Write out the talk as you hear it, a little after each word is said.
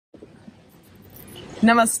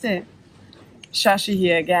Namaste, Shashi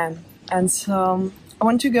here again. And so I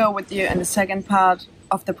want to go with you in the second part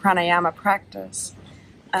of the pranayama practice.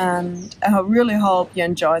 And I really hope you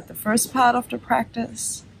enjoyed the first part of the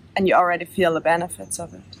practice and you already feel the benefits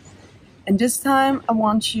of it. And this time I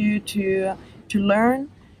want you to learn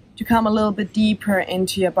to come a little bit deeper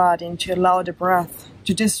into your body and to allow the breath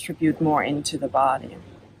to distribute more into the body,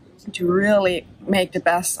 to really make the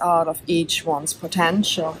best out of each one's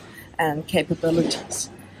potential and capabilities.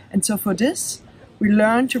 And so for this, we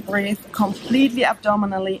learn to breathe completely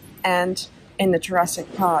abdominally and in the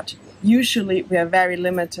thoracic part. Usually we are very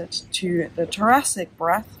limited to the thoracic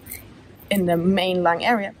breath in the main lung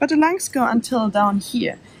area, but the lungs go until down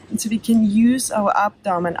here. And so we can use our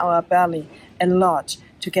abdomen, our belly a lot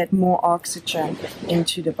to get more oxygen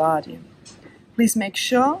into the body. Please make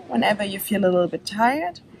sure whenever you feel a little bit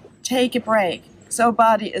tired, take a break. So our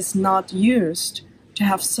body is not used to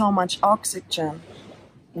have so much oxygen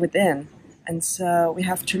within. And so we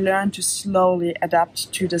have to learn to slowly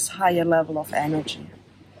adapt to this higher level of energy.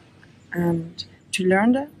 And to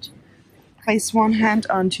learn that, place one hand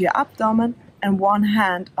onto your abdomen and one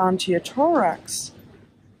hand onto your thorax.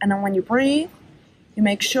 And then when you breathe, you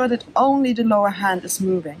make sure that only the lower hand is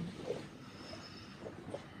moving.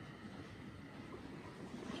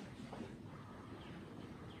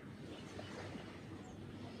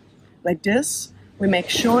 Like this, we make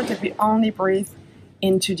sure that we only breathe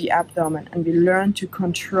into the abdomen and we learn to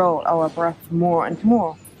control our breath more and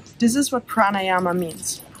more. This is what pranayama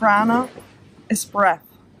means. Prana is breath,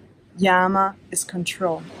 yama is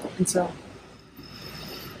control. And so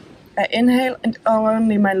I inhale and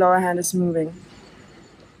only my lower hand is moving.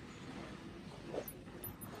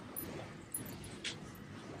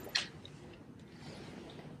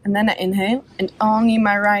 And then I inhale and only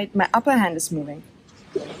my upper hand is moving.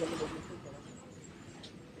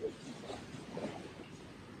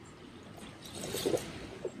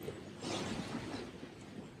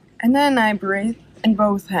 And then I breathe and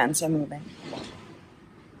both hands are moving.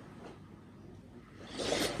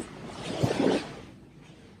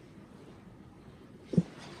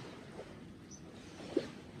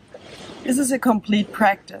 This is a complete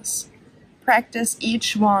practice. Practice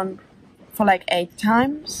each one for like 8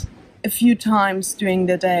 times, a few times during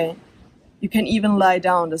the day. You can even lie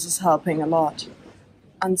down, this is helping a lot.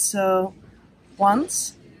 And so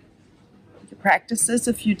once you practice this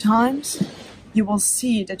a few times, you will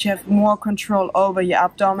see that you have more control over your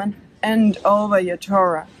abdomen and over your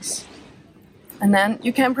thorax. And then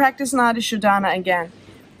you can practice Nadi Shodhana again,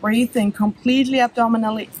 breathing completely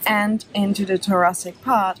abdominally and into the thoracic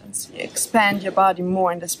part. And so you expand your body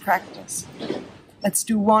more in this practice. Let's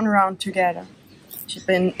do one round together. Keep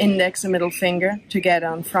an index and middle finger together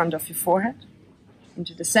in front of your forehead,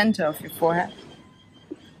 into the center of your forehead.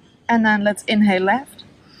 And then let's inhale left.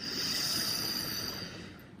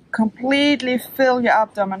 Completely fill your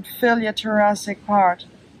abdomen, fill your thoracic part,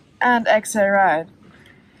 and exhale right.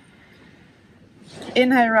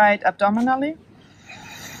 Inhale right abdominally,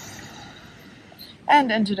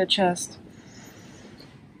 and into the chest.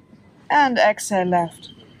 And exhale left.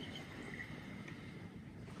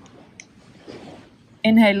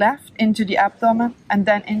 Inhale left into the abdomen, and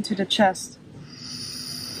then into the chest.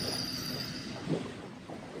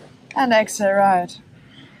 And exhale right.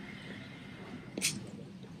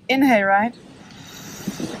 Inhale right,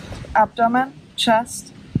 abdomen,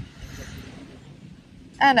 chest,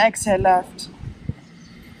 and exhale left.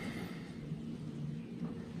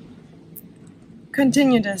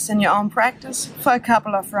 Continue this in your own practice for a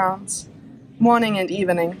couple of rounds. Morning and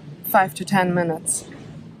evening, 5 to 10 minutes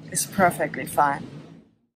is perfectly fine.